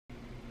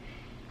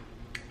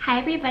Hi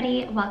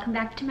everybody, welcome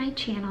back to my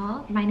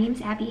channel. My name's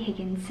Abby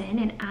Higginson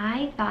and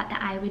I thought that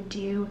I would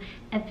do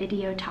a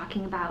video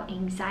talking about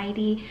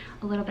anxiety,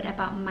 a little bit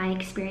about my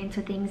experience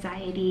with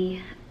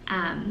anxiety,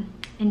 and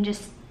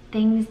just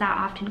things that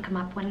often come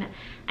up when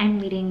I'm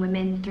leading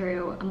women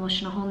through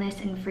emotional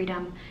wholeness and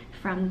freedom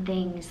from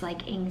things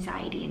like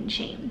anxiety and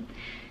shame.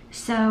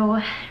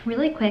 So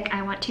really quick,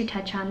 I want to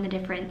touch on the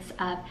difference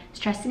of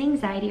stress and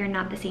anxiety are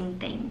not the same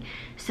thing.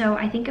 So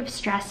I think of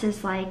stress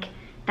as like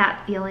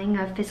that feeling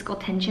of physical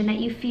tension that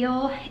you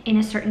feel in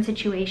a certain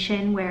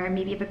situation where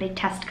maybe you have a big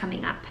test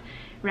coming up,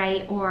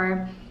 right?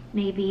 Or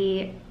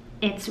maybe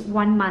it's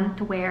 1 month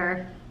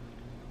where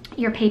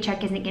your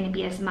paycheck isn't going to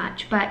be as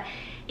much. But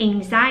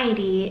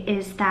anxiety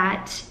is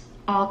that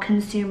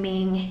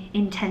all-consuming,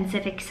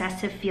 intensive,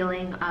 excessive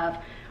feeling of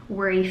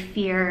worry,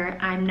 fear,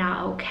 I'm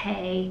not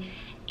okay,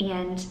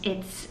 and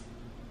it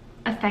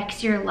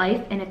affects your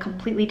life in a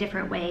completely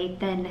different way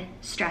than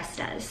stress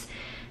does.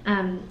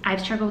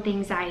 I've struggled with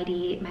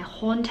anxiety my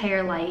whole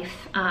entire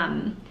life,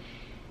 and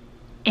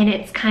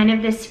it's kind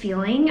of this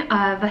feeling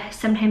of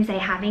sometimes I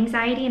have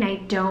anxiety and I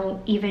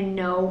don't even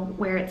know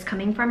where it's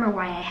coming from or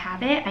why I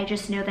have it. I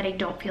just know that I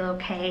don't feel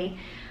okay.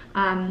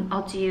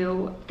 I'll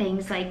do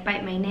things like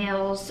bite my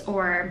nails,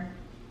 or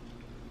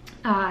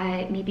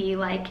maybe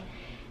like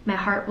my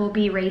heart will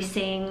be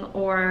racing,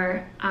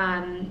 or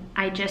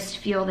I just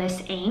feel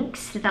this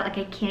angst that like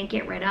I can't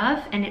get rid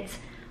of, and it's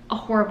a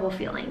horrible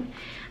feeling.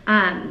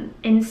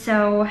 And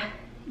so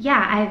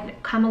yeah,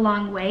 I've come a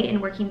long way in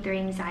working through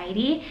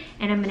anxiety,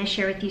 and I'm going to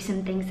share with you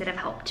some things that have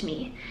helped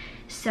me.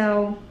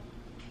 So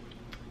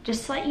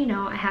just to let you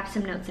know, I have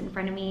some notes in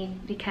front of me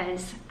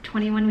because I'm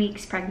 21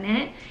 weeks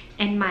pregnant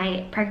and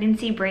my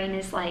pregnancy brain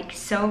is like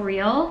so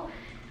real,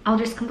 I'll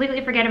just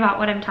completely forget about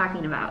what I'm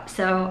talking about.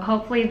 So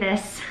hopefully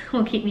this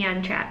will keep me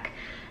on track.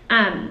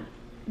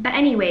 But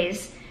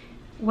anyways,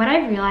 what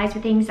I've realized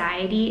with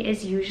anxiety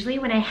is usually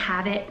when I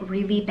have it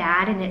really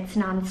bad and it's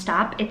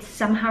nonstop, it's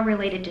somehow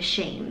related to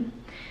shame.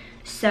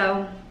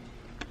 So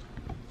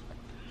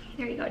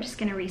there you go, just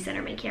gonna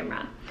recenter my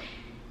camera.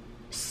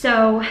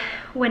 So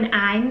when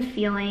I'm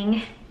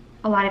feeling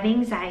a lot of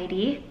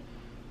anxiety,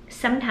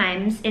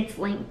 sometimes it's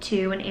linked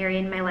to an area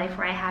in my life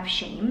where I have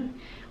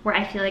shame, where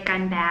I feel like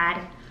I'm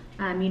bad.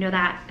 You know,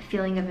 that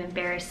feeling of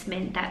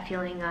embarrassment, that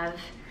feeling of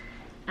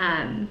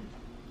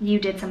you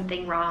did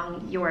something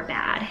wrong, you're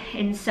bad.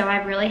 And so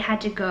I've really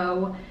had to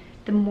go,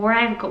 the more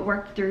I've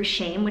worked through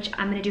shame, which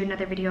I'm gonna do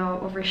another video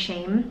over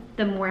shame,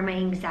 the more my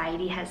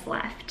anxiety has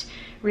left.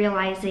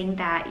 Realizing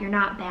that you're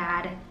not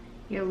bad,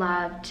 you're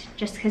loved.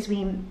 Just because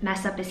we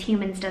mess up as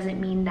humans doesn't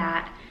mean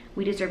that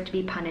we deserve to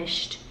be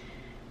punished,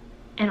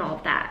 and all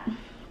of that.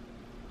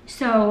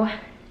 So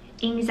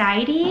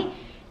anxiety,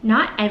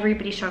 not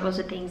everybody struggles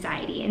with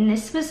anxiety, and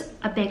this was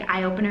a big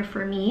eye-opener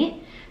for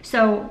me.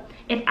 So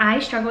if I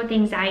struggle with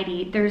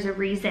anxiety, there's a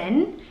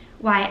reason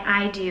why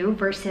I do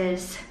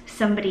versus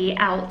somebody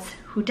else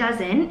who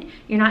doesn't.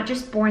 You're not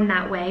just born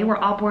that way. We're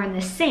all born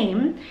the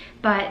same,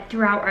 but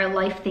throughout our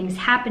life, things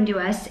happen to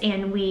us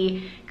and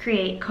we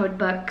create a code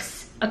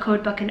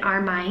book in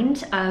our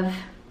mind of,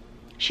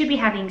 should we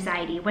have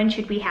anxiety? When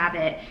should we have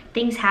it?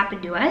 Things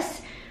happen to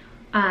us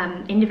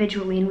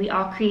individually, and we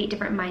all create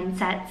different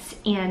mindsets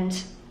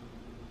and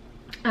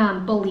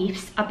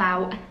beliefs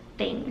about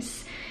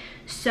things.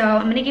 So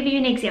I'm gonna give you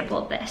an example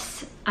of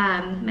this.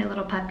 My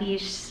little puppy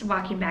is just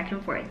walking back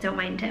and forth, don't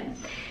mind him.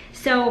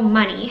 So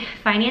money,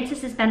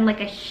 finances has been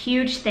like a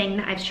huge thing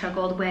that I've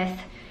struggled with.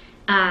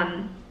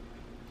 I've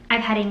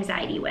had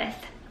anxiety with,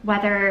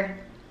 whether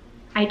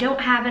I don't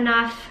have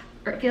enough,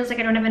 or it feels like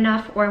I don't have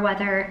enough, or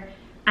whether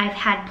I've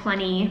had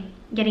plenty,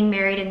 getting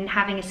married and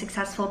having a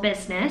successful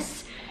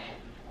business,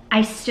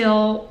 I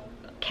still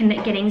can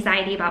get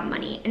anxiety about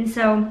money. And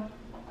so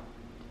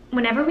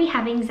whenever we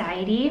have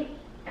anxiety,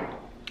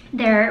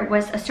 there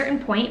was a certain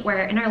point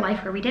where in our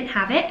life where we didn't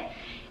have it,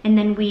 and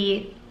then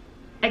we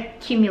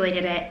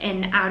accumulated it,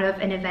 and out of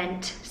an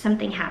event,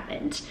 something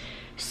happened.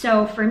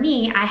 So for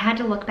me, I had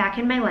to look back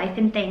in my life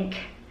and think,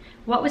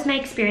 what was my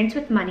experience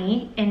with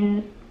money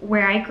and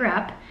where I grew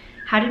up?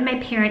 How did my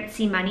parents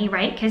see money,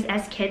 right? Because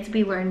as kids,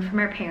 we learn from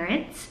our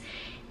parents.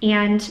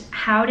 And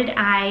how did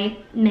I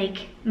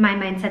make my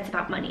mindsets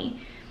about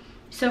money?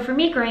 So for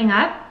me growing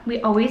up,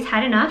 we always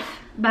had enough,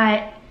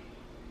 but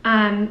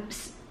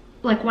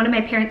like one of my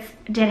parents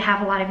did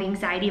have a lot of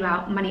anxiety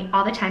about money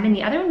all the time, and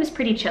the other one was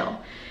pretty chill.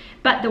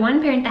 But the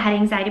one parent that had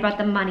anxiety about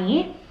the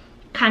money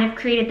kind of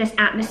created this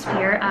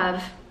atmosphere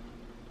of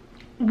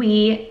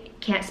we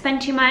can't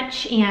spend too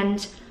much,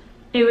 and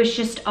it was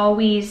just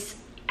always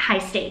high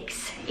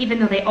stakes, even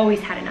though they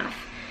always had enough.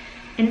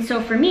 And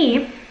so for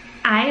me,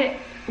 I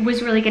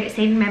was really good at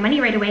saving my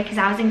money right away because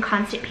I was in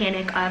constant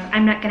panic of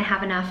I'm not gonna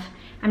have enough,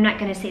 I'm not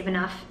gonna save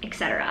enough,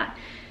 etc.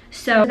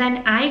 So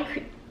then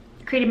I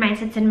created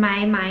mindsets in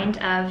my mind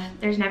of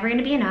there's never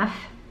gonna be enough,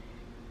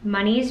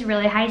 money is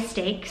really high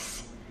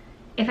stakes,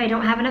 if I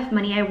don't have enough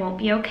money I won't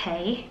be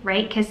okay,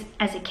 right? Because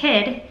as a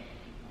kid,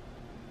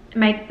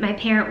 my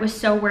parent was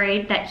so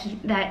worried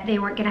that they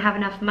weren't gonna have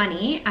enough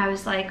money. I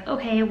was like,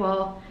 okay,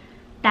 well,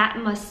 that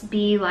must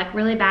be like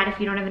really bad. If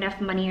you don't have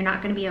enough money, you're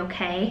not gonna be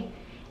okay.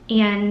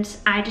 And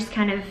I just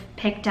kind of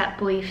picked up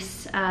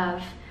beliefs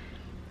of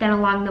that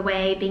along the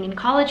way, being in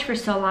college for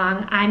so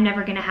long, I'm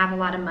never gonna have a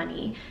lot of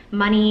money.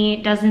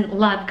 Money doesn't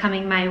love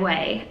coming my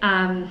way.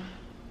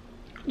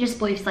 Just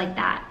beliefs like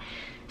that.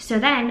 So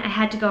then I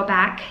had to go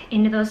back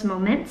into those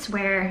moments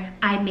where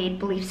I made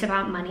beliefs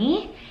about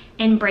money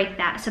and break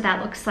that. So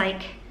that looks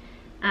like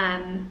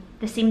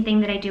the same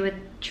thing that I do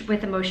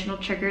with emotional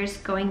triggers,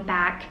 going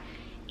back,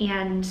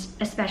 and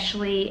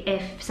especially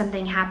if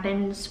something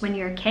happens when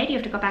you're a kid, you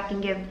have to go back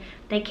and give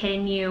the kid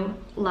in you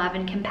love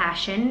and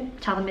compassion,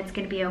 tell them it's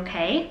gonna be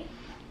okay.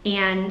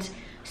 And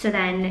so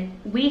then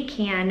we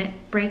can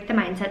break the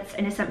mindsets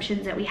and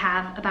assumptions that we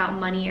have about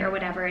money or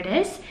whatever it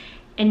is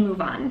and move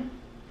on.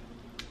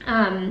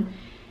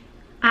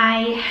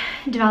 I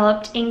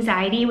developed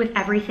anxiety with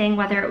everything,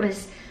 whether it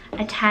was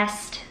a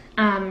test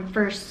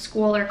for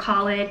school or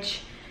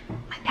college.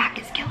 My back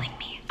is killing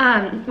me.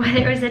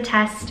 Whether it was a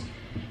test,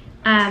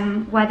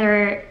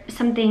 whether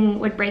something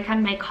would break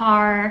on my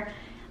car,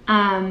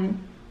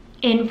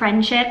 in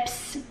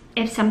friendships,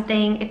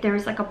 if there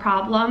was like a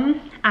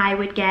problem, I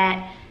would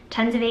get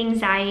tons of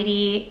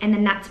anxiety, and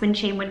then that's when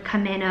shame would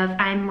come in of,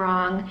 I'm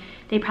wrong,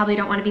 they probably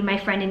don't want to be my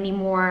friend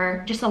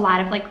anymore, just a lot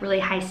of like really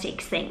high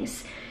stakes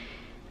things.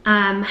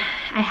 I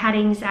had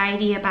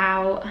anxiety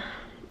about,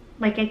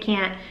 like, I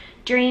can't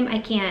dream, I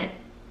can't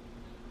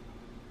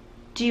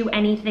do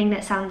anything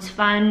that sounds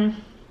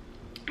fun,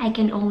 I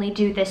can only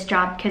do this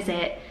job because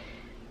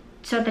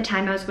so at the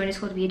time I was going to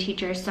school to be a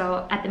teacher,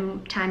 so at the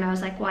time I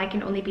was like, well, I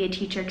can only be a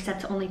teacher because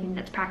that's the only thing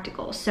that's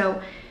practical.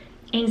 So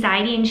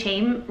anxiety and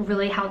shame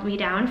really held me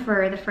down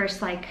for the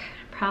first like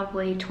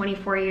probably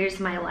 24 years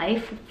of my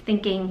life,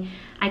 thinking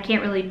I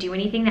can't really do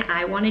anything that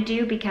I want to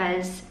do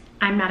because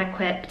I'm not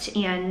equipped.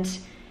 And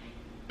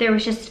there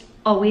was just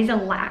always a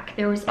lack.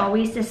 There was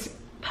always this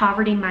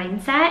poverty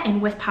mindset,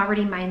 and with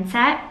poverty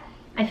mindset,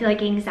 I feel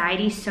like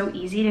anxiety is so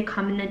easy to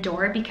come in the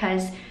door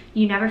because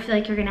you never feel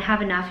like you're gonna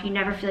have enough, you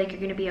never feel like you're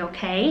gonna be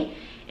okay,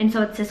 and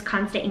so it's this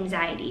constant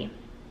anxiety.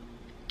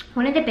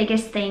 One of the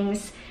biggest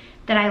things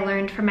that I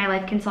learned from my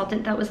life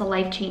consultant that was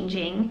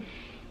life-changing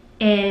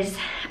is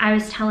I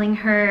was telling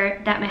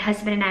her that my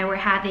husband and I were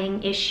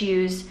having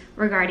issues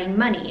regarding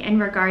money and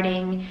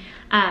regarding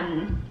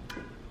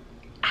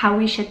how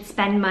we should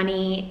spend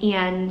money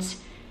and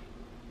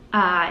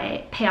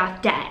pay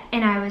off debt.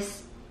 And I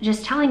was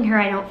just telling her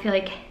I don't feel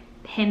like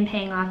him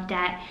paying off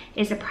debt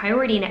is a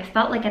priority, and it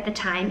felt like at the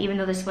time, even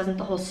though this wasn't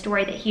the whole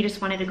story, that he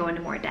just wanted to go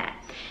into more debt.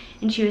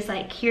 And she was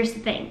like, here's the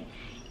thing,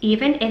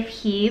 even if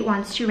he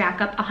wants to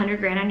rack up 100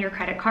 grand on your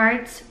credit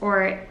cards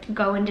or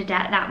go into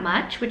debt that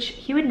much, which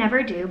he would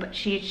never do, but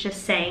she's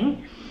just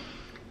saying,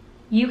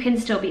 you can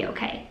still be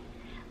okay.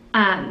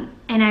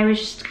 And I was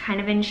just kind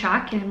of in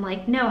shock, and I'm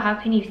like, no, how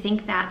can you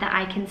think that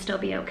I can still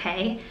be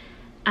okay?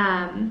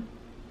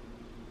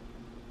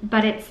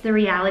 But it's the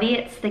reality.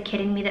 It's the kid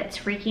in me that's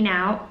freaking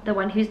out, the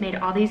one who's made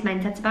all these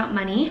mindsets about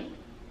money.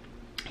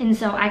 And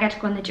so I got to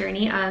go on the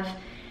journey of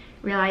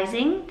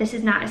realizing this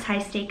is not as high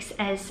stakes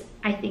as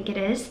I think it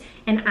is,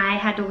 and I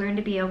had to learn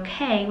to be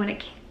okay when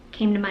it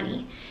came to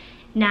money.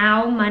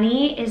 Now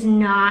money is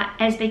not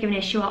as big of an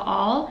issue at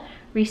all.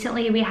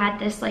 Recently we had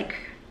this like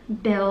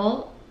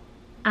bill,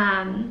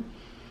 and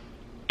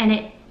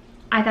I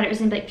thought it was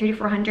gonna be like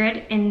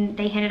 $3,400, and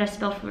they handed us a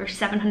bill for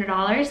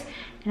 $700,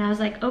 and I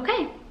was like,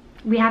 okay,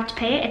 we have to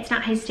pay it. It's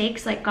not high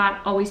stakes. Like, God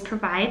always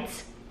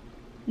provides.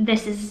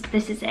 This is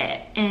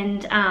it.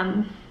 And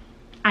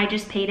I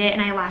just paid it,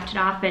 and I laughed it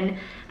off, and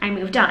I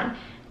moved on.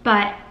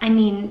 But I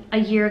mean, a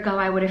year ago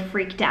I would have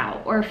freaked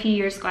out, or a few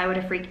years ago I would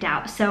have freaked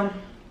out. So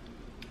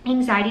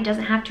anxiety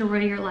doesn't have to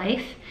rule your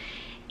life.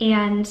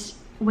 And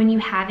when you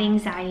have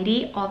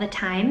anxiety all the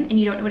time and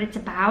you don't know what it's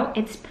about,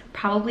 it's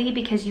probably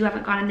because you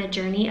haven't gone on the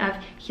journey of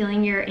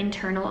healing your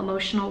internal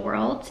emotional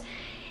world,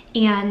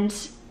 and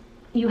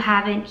you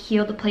haven't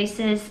healed the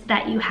places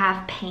that you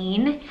have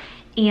pain.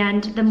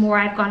 And the more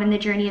I've gone in the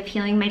journey of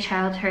healing my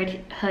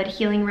childhood,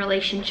 healing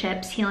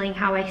relationships, healing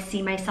how I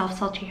see myself,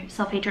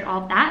 self-hatred,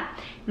 all of that,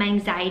 my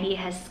anxiety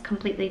has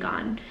completely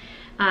gone.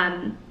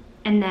 And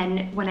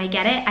then when I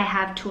get it, I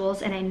have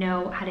tools and I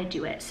know how to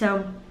do it.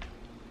 So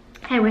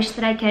I wish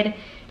that I could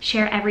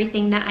share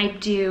everything that I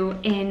do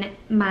in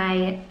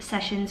my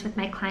sessions with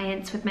my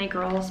clients, with my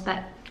girls,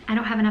 but I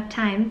don't have enough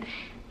time.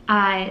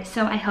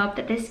 So I hope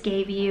that this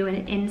gave you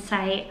an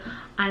insight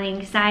on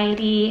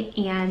anxiety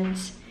and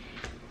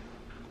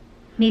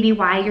maybe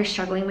why you're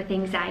struggling with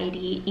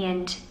anxiety,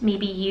 and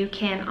maybe you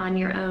can on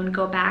your own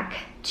go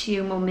back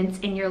to moments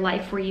in your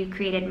life where you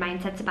created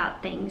mindsets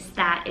about things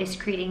that is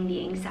creating the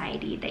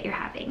anxiety that you're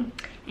having.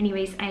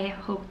 Anyways, I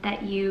hope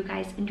that you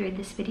guys enjoyed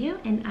this video,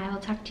 and I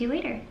will talk to you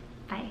later.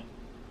 Bye.